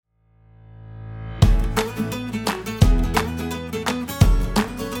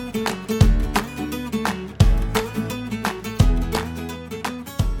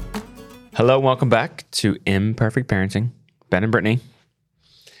Hello, welcome back to Imperfect Parenting. Ben and Brittney,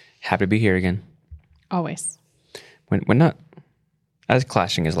 happy to be here again. Always. We're not as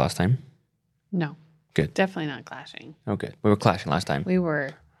clashing as last time. No. Good. Definitely not clashing. Oh, good. We were clashing last time. We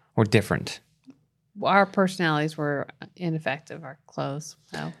were. We're different. Our personalities were ineffective, our clothes.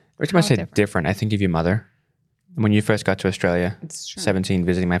 So Every time I say different, I think of your mother. When you first got to Australia, It's true. 17,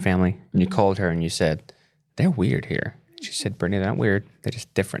 visiting my family, and you called her and you said, they're weird here. She said, Brittney, they're not weird. They're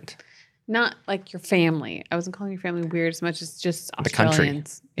just different. Not like your family. I wasn't calling your family weird as much as just The country.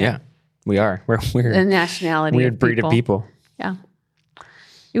 Australians. Yeah, we are. We're weird. The nationality Weird of breed of people. Yeah.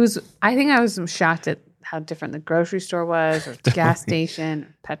 I think I was shocked at how different the grocery store was, or the gas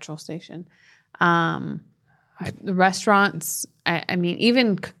station, petrol station. The restaurants, I mean,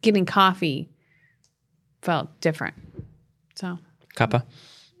 even getting coffee felt different. So, Cuppa.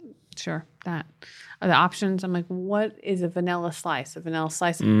 sure, that. Are the options, I'm like, what is a vanilla slice? A vanilla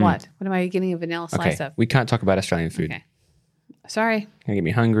slice of what? What am I getting a vanilla slice Okay, of? we can't talk about Australian food. Okay. Sorry. Gonna get me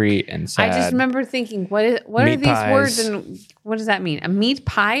hungry and sad. I just remember thinking, what are Meat these pies. words and what does that mean? A meat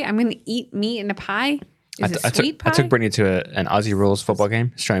pie? I'm going to eat meat in a pie? Is it sweet pie? I took Brittney to an Aussie rules football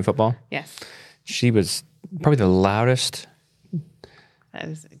game, Australian football. Yes. She was probably the loudest That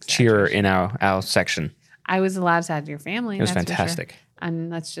is cheerer exaggeration. in our section. I was allowed to have your family. It was that's for fantastic. Sure.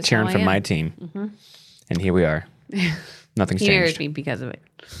 And that's just Cheering how for I am. my team. And here we are. Nothing's He married changed. me because of it.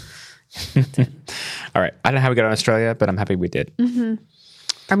 All right. I don't know how we got on Australia, but I'm happy we did.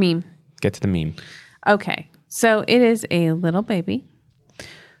 Or meme. Get to the meme. Okay. So it is a little baby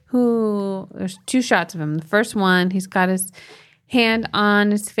who, there's two shots of him. The first one, he's got his hand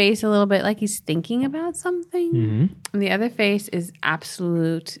on his face a little bit like he's thinking about something. And the other face is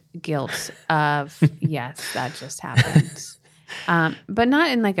absolute guilt of, yes, that just happened. But not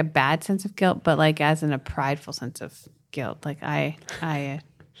in like a bad sense of guilt, but like as in a prideful sense of guilt. Like I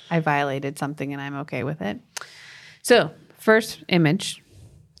violated something and I'm okay with it. So first image,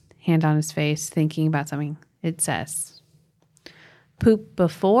 hand on his face, thinking about something. It says, poop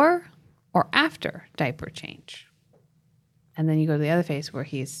before or after diaper change. And then you go to the other face where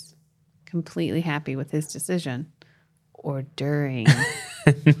he's completely happy with his decision, or during.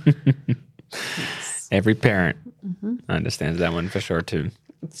 Yes. Every parent understands that one for sure, too.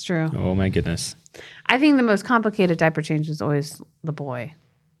 It's true. Oh, my goodness. I think the most complicated diaper change is always the boy.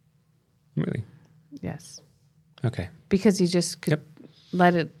 Really? Yes. Okay. Because you just could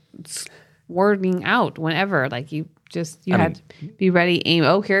let it wording out whenever. Like you had to be ready, aim.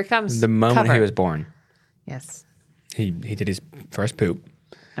 Oh, here it comes. The moment Cover. he was born, Yes. he did his first poop.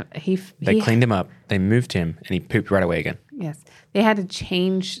 He Cleaned him up. They moved him, and he pooped right away again. Yes. They had to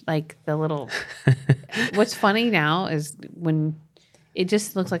change like the little. What's funny now is when it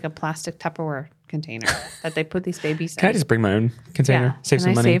just looks like a plastic Tupperware container that they put these babies Can I in. just bring my own container? Save Can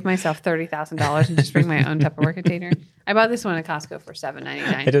some I money. save myself $30,000 and just bring my own Tupperware container? I bought this one at Costco for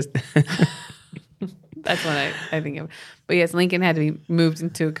 $7.99. I just That's what I think of. But yes, Lincoln had to be moved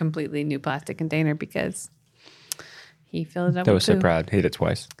into a completely new plastic container because he filled it up I with was so poo. proud. He did it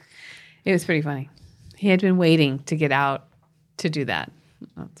twice. It was pretty funny. He had been waiting to get out to do that.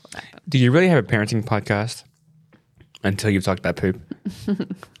 That's what happened. Do you really have a parenting podcast until you've talked about poop?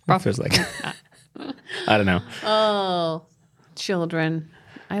 It feels like. I don't know. Oh, children.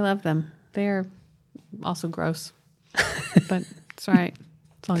 I love them. They're also gross. But it's all right.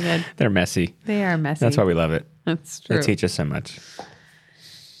 It's all good. They're messy. They are messy. That's why we love it. That's true. They teach us so much.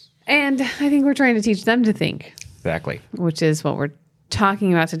 And I think we're trying to teach them to think, Exactly. which is what we're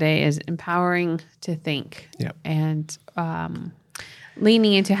talking about today, is empowering to think. Yep. And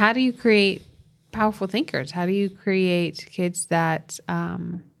leaning into how do you create powerful thinkers? How do you create kids that,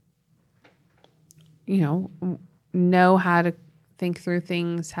 know how to think through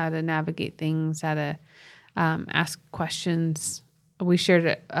things, how to navigate things, how to ask questions. We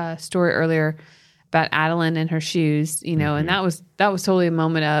shared a story earlier about Adeline and her shoes, and that was totally a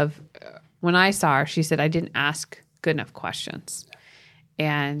moment of when I saw her, she said, I didn't ask good enough questions.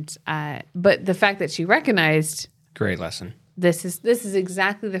 And, but the fact that she recognized Great lesson. this is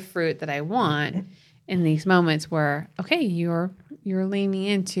exactly the fruit that I want in these moments where, okay, you're leaning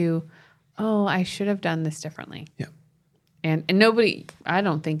into, oh, I should have done this differently. Yeah. And nobody, I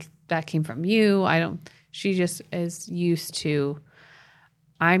don't think that came from you. She just is used to,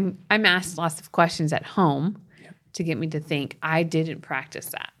 I'm asked lots of questions at home to get me to think. I didn't practice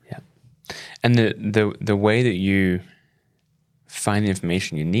that. Yeah. And the way that you find the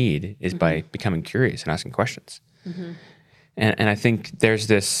information you need is by becoming curious and asking questions. And I think there's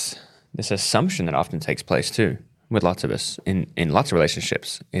this assumption that often takes place too with lots of us in lots of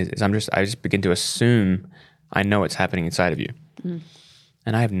relationships is I just begin to assume I know what's happening inside of you.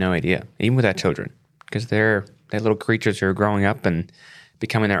 And I have no idea, even with our children, because they're little creatures who are growing up and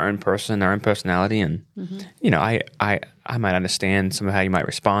becoming their own person, their own personality. And, I might understand some of how you might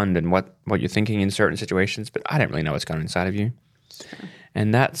respond and what you're thinking in certain situations, but I don't really know what's going on inside of you. Sure.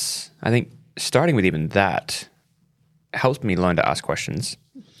 And that's, I think, starting with even that helps me learn to ask questions,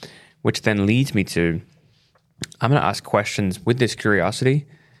 which then leads me to, I'm going to ask questions with this curiosity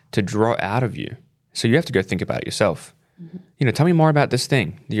to draw out of you. So you have to go think about it yourself. Mm-hmm. Tell me more about this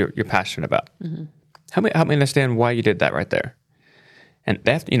thing you're passionate about. Mm-hmm. Help me understand why you did that right there. And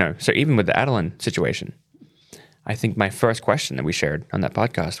that, so even with the Adeline situation, I think my first question that we shared on that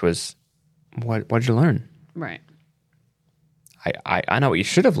podcast was, what did you learn? Right. I know what you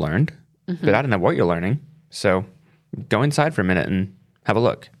should have learned, mm-hmm. but I don't know what you're learning. So go inside for a minute and have a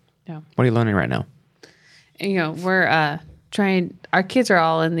look. Yeah. What are you learning right now? And, we're trying, our kids are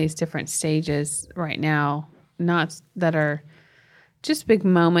all in these different stages right now, not that are just big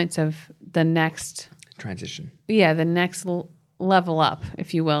moments of the next transition. Yeah, the next level up,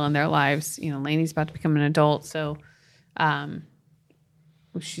 if you will, in their lives. Lainey's about to become an adult, so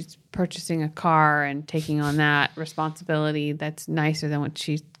she's purchasing a car and taking on that responsibility that's nicer than what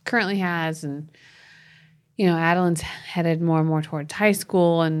she currently has. And, Adeline's headed more and more towards high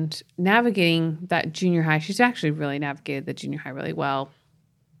school and navigating that junior high. She's actually really navigated the junior high really well.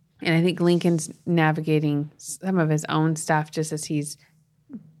 And I think Lincoln's navigating some of his own stuff just as he's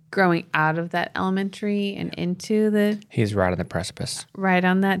growing out of that elementary and into the... He's right on the precipice. Right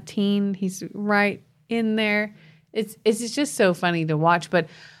on that teen. He's right in there. It's just so funny to watch. But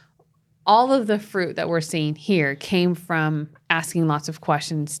all of the fruit that we're seeing here came from asking lots of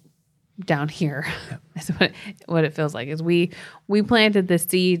questions down here. Yep. That's what it feels like. Is we planted the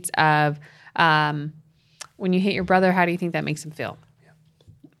seeds of when you hit your brother, how do you think that makes him feel?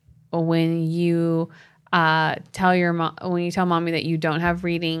 Yep. When you tell mommy that you don't have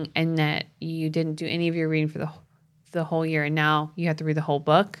reading and that you didn't do any of your reading for the whole year, and now you have to read the whole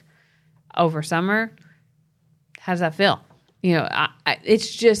book over summer, how does that feel?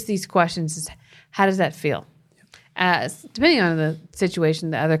 It's just these questions. How does that feel? Depending on the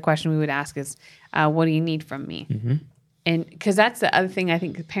situation, the other question we would ask is, what do you need from me? Mm-hmm. And because that's the other thing I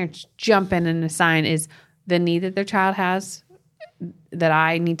think parents jump in and assign is the need that their child has that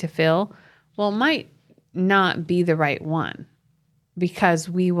I need to fill. Well, it might not be the right one because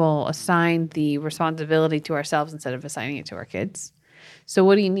we will assign the responsibility to ourselves instead of assigning it to our kids. So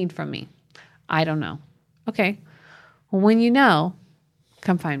what do you need from me? I don't know. Okay. Well, when you know,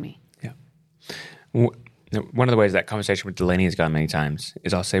 come find me. Yeah. One of the ways that conversation with Delaney has gone many times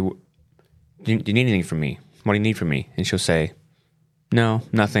is I'll say, do you need anything from me? What do you need from me? And she'll say, no,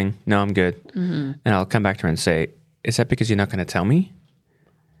 nothing. No, I'm good. Mm-hmm. And I'll come back to her and say, is that because you're not going to tell me?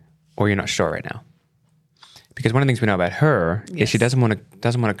 Or you're not sure right now? Because one of the things we know about her is she doesn't want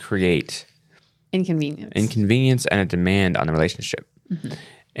to create inconvenience and a demand on the relationship. Mm-hmm.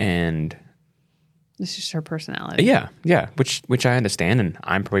 And it's just her personality. Yeah, which I understand, and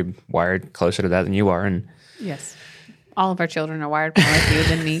I'm probably wired closer to that than you are. And yes, all of our children are wired more like you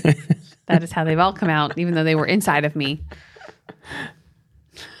than me. That is how they've all come out, even though they were inside of me.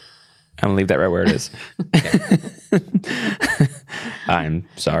 I'm gonna leave that right where it is. I'm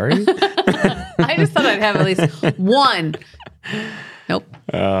sorry. I just thought I'd have at least one. Nope.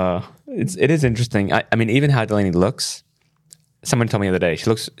 It is interesting. I mean, even how Delaney looks. Someone told me the other day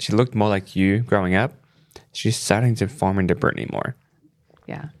she looked more like you growing up. She's starting to form into Brittney more.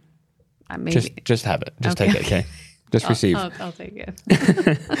 Yeah. Just have it. Just take it. Okay. Just receive. I'll take it.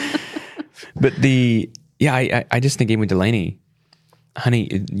 But I just think even with Delaney,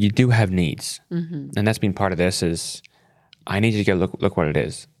 honey, you do have needs. Mm-hmm. And that's been part of this is I need you to go look what it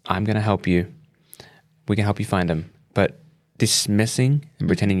is. I'm going to help you. We can help you find them. But dismissing and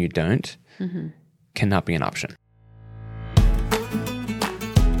pretending you don't cannot be an option.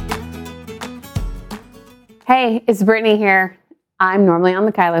 Hey, it's Brittany here. I'm normally on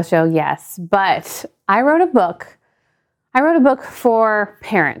the Kylo Show, yes, but I wrote a book. I wrote a book for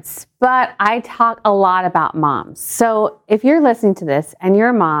parents, but I talk a lot about moms. So if you're listening to this and you're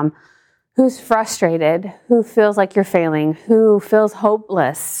a mom who's frustrated, who feels like you're failing, who feels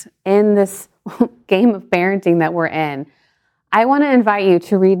hopeless in this game of parenting that we're in, I want to invite you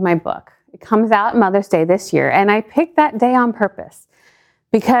to read my book. It comes out Mother's Day this year, and I picked that day on purpose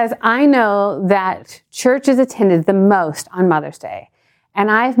because I know that church is attended the most on Mother's Day. And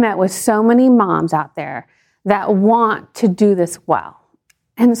I've met with so many moms out there that want to do this well.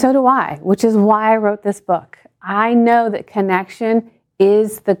 And so do I, which is why I wrote this book. I know that connection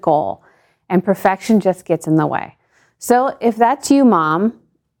is the goal, and perfection just gets in the way. So if that's you, mom,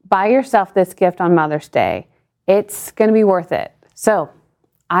 buy yourself this gift on Mother's Day. It's going to be worth it. So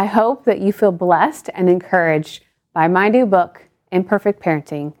I hope that you feel blessed and encouraged by my new book, Imperfect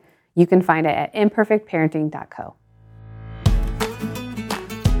Parenting. You can find it at imperfectparenting.co.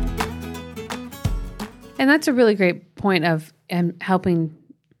 And that's a really great point of helping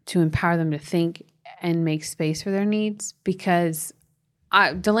to empower them to think and make space for their needs, because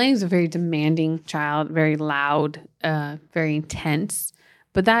Delaney's a very demanding child, very loud, very intense.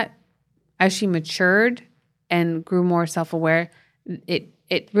 But that, as she matured and grew more self-aware,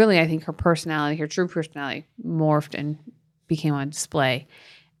 it really, I think her personality, her true personality, morphed and became on display.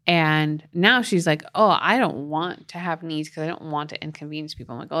 And now she's like, oh, I don't want to have needs because I don't want to inconvenience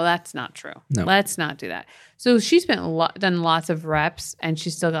people. I'm like, oh, that's not true. No. Let's not do that. So she's done lots of reps, and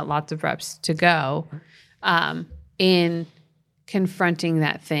she's still got lots of reps to go in confronting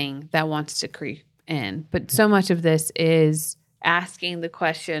that thing that wants to creep in. But so much of this is asking the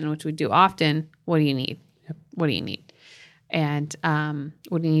question, which we do often, what do you need? Yep. What do you need? And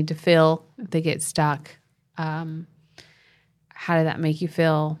what do you need to fill if they get stuck? How did that make you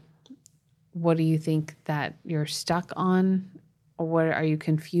feel? What do you think that you're stuck on? Or what are you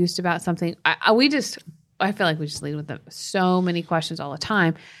confused about something? I feel like we just lead with them so many questions all the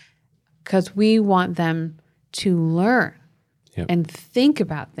time because we want them to learn and think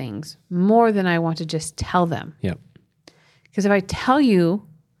about things more than I want to just tell them. Yep. Because if I tell you,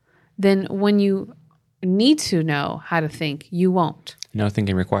 then when you need to know how to think, you won't. No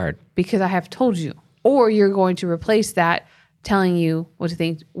thinking required. Because I have told you. Or you're going to replace that telling you what to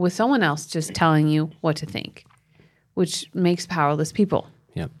think with someone else just telling you what to think, which makes powerless people.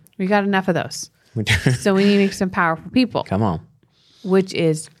 Yep. We got enough of those. So we need some powerful people. Come on. Which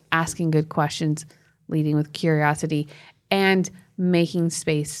is asking good questions, leading with curiosity, and making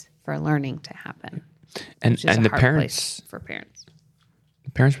space for learning to happen. And the parents for parents.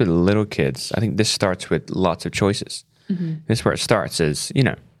 The parents with little kids, I think this starts with lots of choices. Mm-hmm. This is where it starts is,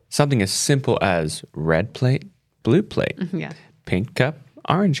 something as simple as red plate, blue plate, pink cup,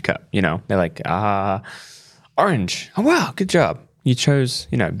 orange cup. They're like, orange. Oh, wow, good job. You chose,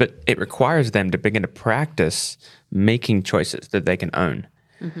 but it requires them to begin to practice making choices that they can own.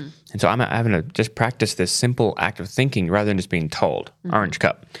 Mm-hmm. And so I'm having to just practice this simple act of thinking rather than just being told, orange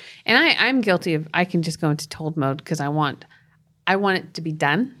cup. And I'm guilty of, I can just go into told mode because I want it to be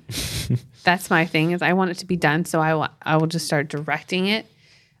done. That's my thing is I want it to be done. So I will just start directing it.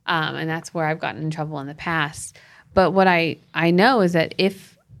 And that's where I've gotten in trouble in the past. But what I know is that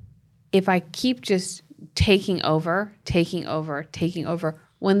if I keep just taking over,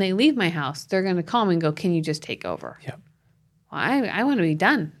 when they leave my house, they're going to call me and go, can you just take over? Yep. Well, I want to be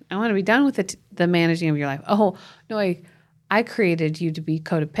done. I want to be done with the managing of your life. Oh, no, I created you to be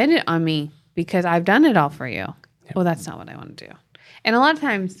codependent on me because I've done it all for you. Yep. Well, that's not what I want to do. And a lot of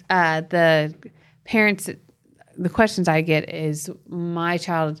times the parents, the questions I get is my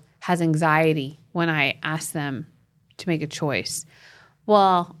child has anxiety when I ask them to make a choice.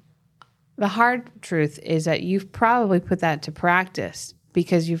 Well, the hard truth is that you've probably put that to practice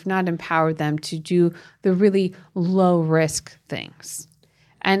because you've not empowered them to do the really low risk things.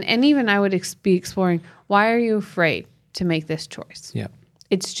 And even I would be exploring, why are you afraid to make this choice? Yeah.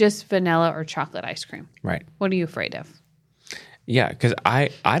 It's just vanilla or chocolate ice cream. Right. What are you afraid of? Yeah, because I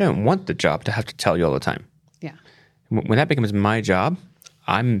don't want the job to have to tell you all the time. Yeah. When that becomes my job,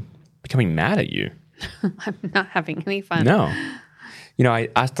 I'm becoming mad at you. I'm not having any fun. No. I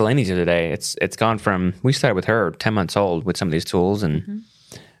asked Delaney the other day, it's gone from, we started with her 10 months old with some of these tools and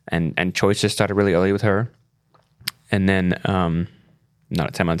choices started really early with her. And then, not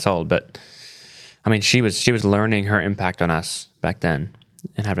at 10 months old, but I mean, she was learning her impact on us back then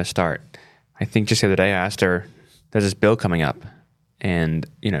and having to start. I think just the other day I asked her, there's this bill coming up and,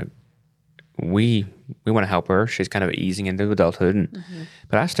 we want to help her. She's kind of easing into adulthood.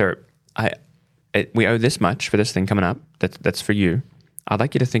 But I asked her, we owe this much for this thing coming up. That's for you. I'd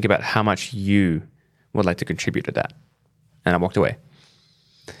like you to think about how much you would like to contribute to that. And I walked away.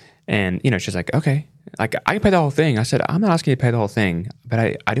 And, she's like, okay, like I can pay the whole thing. I said, I'm not asking you to pay the whole thing, but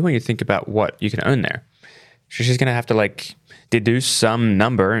I do want you to think about what you can own there. So she's going to have to deduce some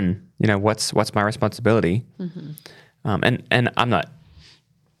number and, what's my responsibility. And I'm not,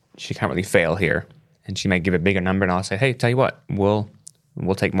 she can't really fail here. And she may give a bigger number and I'll say, hey, tell you what, we'll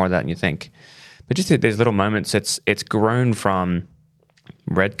take more of that than you think. But just these little moments, it's grown from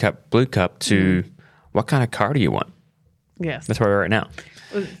red cup, blue cup to what kind of car do you want? Yes. That's where we're at now.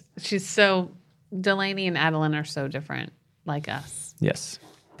 Delaney and Adeline are so different like us. Yes.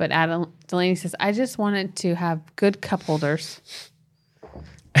 But Delaney says, I just wanted to have good cup holders.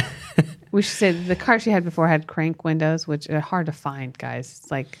 We should say the car she had before had crank windows, which are hard to find, guys.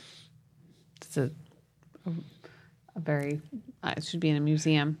 It's it should be in a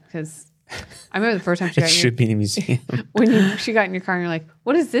museum, because I remember the first time she It got should be in a museum. she got in your car and you're like,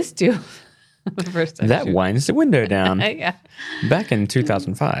 what does this do? The first time That winds the window down. yeah. Back in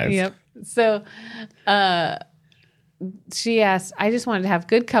 2005. Yep. So she asked, I just wanted to have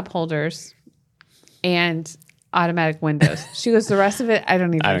good cup holders and automatic windows. She goes, the rest of it, I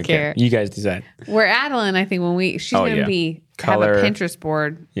don't even I don't care. You guys decide. Where Adeline, I think she's going to be Color. have a Pinterest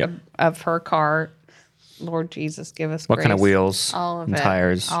board Yep. of her car. Lord Jesus, give us What grace. kind of wheels? All of and it.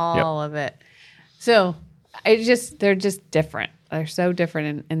 tires? All of it. So they're just different. They're so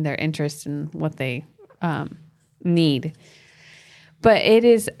different in their interests and what they need. But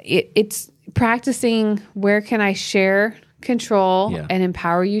it's practicing, where can I share control and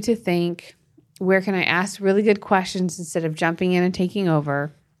empower you to think? Where can I ask really good questions instead of jumping in and taking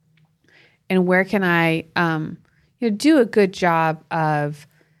over? And where can I do a good job of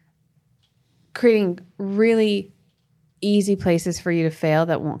creating really easy places for you to fail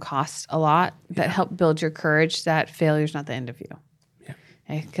that won't cost a lot, that help build your courage, that failure's not the end of you.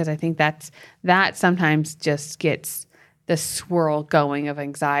 Because I think that sometimes just gets the swirl going of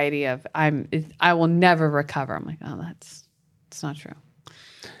anxiety of I will never recover. I'm like, oh, it's not true.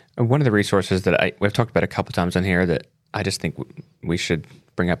 One of the resources that we've talked about a couple times on here that I just think we should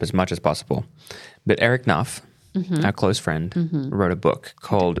bring up as much as possible. But Eric Knopf, our close friend, wrote a book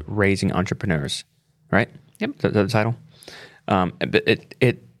called Raising Entrepreneurs, right? Yep. Is that the title? But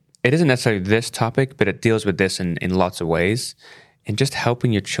it isn't necessarily this topic, but it deals with this in lots of ways. And just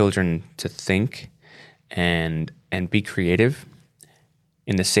helping your children to think and be creative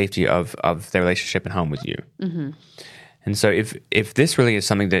in the safety of their relationship at home with you. Mm-hmm. And so if this really is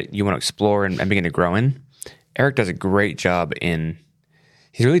something that you want to explore and begin to grow in, Eric does a great job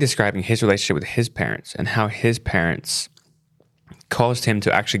he's really describing his relationship with his parents and how his parents caused him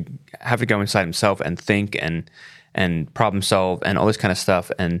to actually have to go inside himself and think and problem solve and all this kind of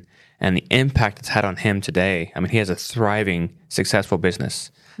stuff and the impact it's had on him today. I mean, he has a thriving, successful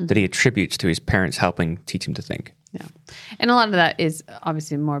business that he attributes to his parents helping teach him to think. Yeah. And a lot of that is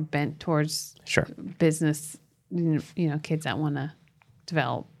obviously more bent towards business, kids that want to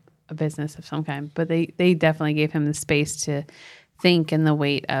develop a business of some kind. But they definitely gave him the space to think and the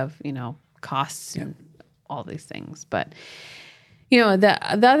weight of, costs and all these things. But the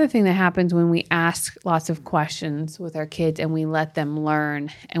other thing that happens when we ask lots of questions with our kids and we let them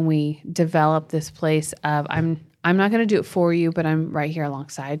learn and we develop this place of I'm not going to do it for you, but I'm right here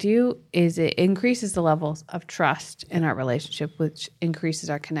alongside you, is it increases the levels of trust in our relationship, which increases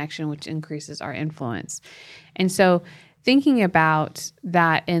our connection, which increases our influence. And so thinking about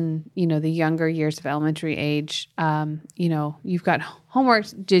that in, the younger years of elementary age, you've got homework.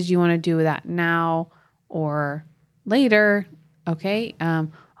 Did you want to do that now or later? Okay.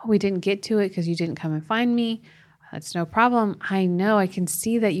 We didn't get to it because you didn't come and find me. That's no problem. I know. I can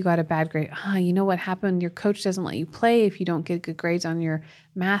see that you got a bad grade. You know what happened? Your coach doesn't let you play if you don't get good grades on your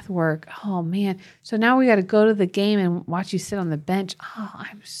math work. Oh, man. So now we got to go to the game and watch you sit on the bench. Oh,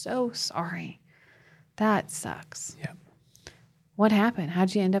 I'm so sorry. That sucks. Yeah. What happened?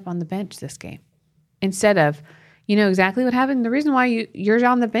 How'd you end up on the bench this game? Instead of, you know exactly what happened. The reason why you're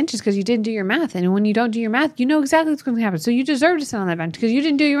on the bench is because you didn't do your math. And when you don't do your math, you know exactly what's going to happen. So you deserve to sit on that bench because you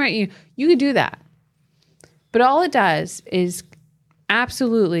didn't do your math. You could do that. But all it does is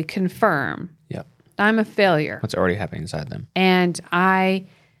absolutely confirm I'm a failure. What's already happening inside them. And I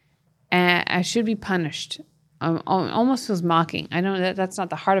should be punished. Almost feels mocking. I know that's not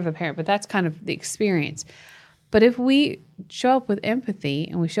the heart of a parent, but that's kind of the experience. But if we show up with empathy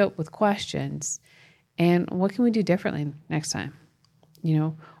and we show up with questions, and what can we do differently next time?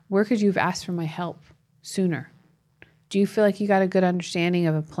 Where could you have asked for my help sooner? Do you feel like you got a good understanding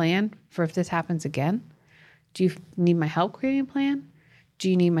of a plan for if this happens again? Do you need my help creating a plan? Do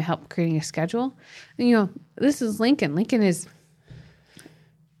you need my help creating a schedule? And, this is Lincoln. Lincoln is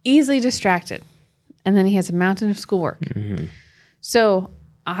easily distracted. And then he has a mountain of schoolwork. Mm-hmm. So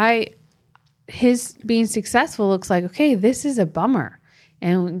his being successful looks like, okay, this is a bummer.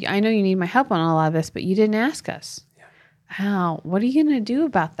 And I know you need my help on a lot of this, but you didn't ask us. Yeah. How? What are you going to do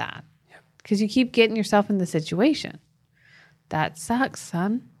about that? Because you keep getting yourself in the situation. That sucks,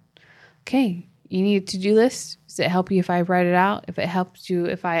 son. Okay. You need a to-do list. Does it help you if I write it out? If it helps you,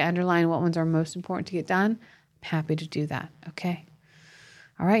 if I underline what ones are most important to get done, I'm happy to do that. Okay.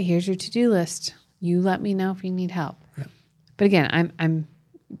 All right. Here's your to-do list. You let me know if you need help. Yeah. But again, I'm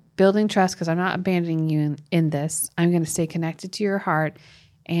building trust because I'm not abandoning you in this. I'm going to stay connected to your heart,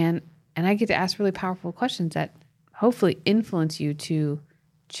 and I get to ask really powerful questions that hopefully influence you to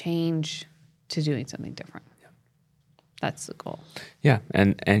change to doing something different. Yeah. That's the goal. Yeah,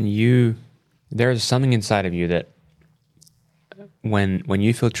 and you, there's something inside of you that when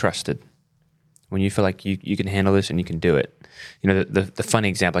you feel trusted, when you feel like you can handle this and you can do it. The funny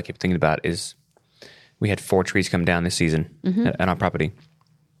example I keep thinking about is we had 4 trees come down this season at our property.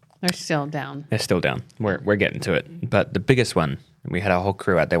 They're still down. They're still down. We're getting to it. But the biggest one, we had our whole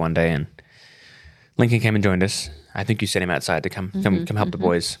crew out there one day, and Lincoln came and joined us. I think you sent him outside to come help the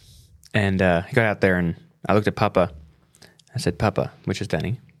boys. And he got out there, and I looked at Papa. I said, Papa, which is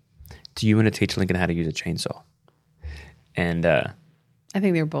Danny, do you want to teach Lincoln how to use a chainsaw? And I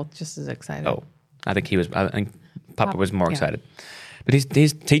think they were both just as excited. Oh, I think Papa was more excited. But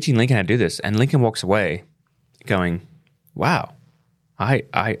he's teaching Lincoln how to do this, and Lincoln walks away going, wow,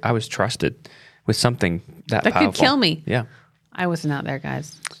 I was trusted with something that powerful. Could kill me. Yeah. I wasn't out there,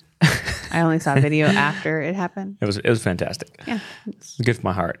 guys. I only saw video after it happened. It was fantastic. Yeah. Good for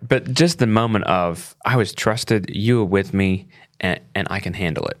my heart. But just the moment of, I was trusted, you were with me, and I can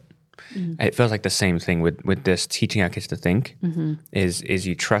handle it. Mm-hmm. It feels like the same thing with this teaching our kids to think, is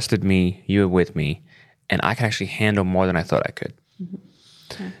you trusted me, you were with me, and I can actually handle more than I thought I could. Mm-hmm.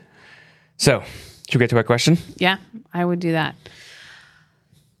 Okay. So, should we get to our question? Yeah, I would do that.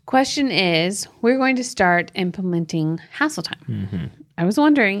 Question is, we're going to start implementing hassle time. Mm-hmm. I was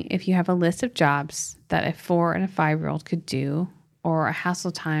wondering if you have a list of jobs that a 4 and a 5-year-old could do, or a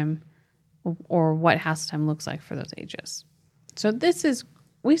hassle time, or what hassle time looks like for those ages. So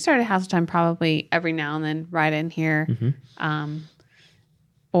we started hassle time probably every now and then right in here. Mm-hmm.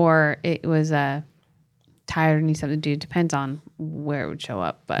 Or it was tired or need something to do. Depends on where it would show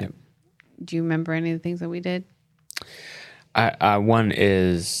up. But do you remember any of the things that we did? One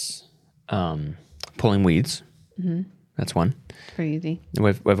is pulling weeds. Mm-hmm. That's one. Pretty easy.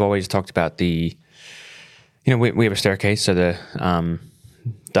 We've always talked about we have a staircase, so the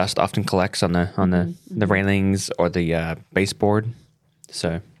dust often collects on the railings or the baseboard.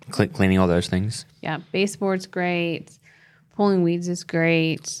 So cleaning all those things. Yeah, baseboard's great. Pulling weeds is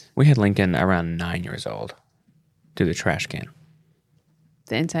great. We had Lincoln around 9 years old do the trash can.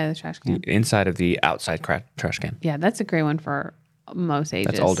 The inside of the trash can? The inside of the outside trash can. Yeah, that's a great one for most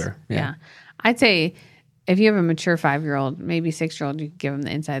ages. That's older. Yeah. I'd say if you have a mature 5-year-old, maybe 6-year-old, you give him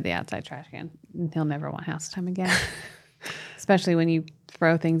the inside, the outside trash can. He'll never want house time again. Especially when you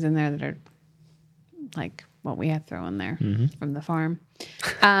throw things in there that are like what we had thrown there from the farm.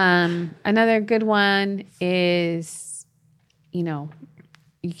 Another good one is,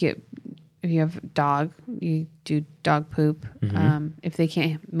 if you have a dog, you do dog poop. Mm-hmm. If they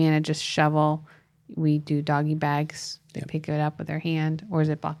can't manage a shovel, we do doggy bags. They pick it up with their hand, or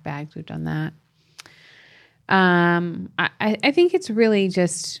Ziploc bags. We've done that. I think it's really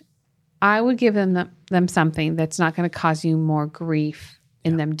just, I would give them something that's not going to cause you more grief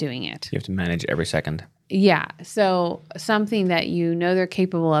in them doing it. You have to manage every second. Yeah. So something that they're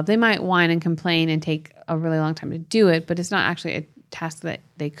capable of. They might whine and complain and take a really long time to do it, but it's not actually a task that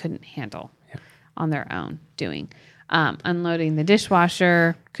they couldn't handle on their own doing. Unloading the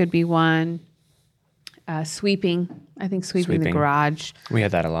dishwasher could be one. Sweeping. I think sweeping the garage. We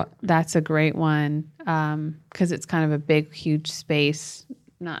had that a lot. That's a great one because it's kind of a big, huge space,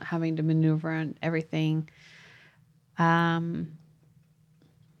 not having to maneuver on everything. Those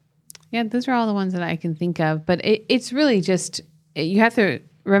are all the ones that I can think of. But it's really just, you have to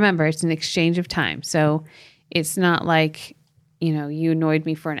remember, it's an exchange of time. So it's not like, you annoyed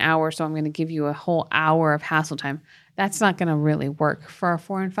me for an hour, so I'm going to give you a whole hour of hassle time. That's not going to really work for a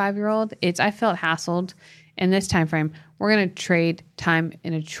 4 and 5-year-old. I felt hassled in this time frame. We're going to trade time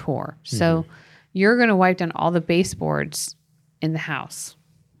in a chore. So you're going to wipe down all the baseboards in the house.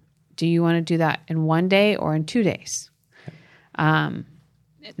 Do you want to do that in 1 day or in 2 days? And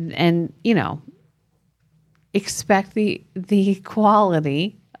expect the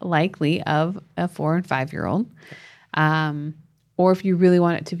quality likely of a 4 and 5-year-old. Or if you really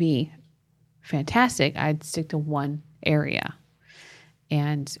want it to be fantastic, I'd stick to one area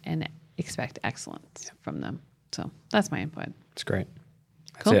and expect excellence from them. So that's my input. That's great.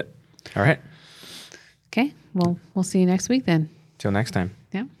 That's cool. it. All right. Okay. Well, we'll see you next week then. Till next time.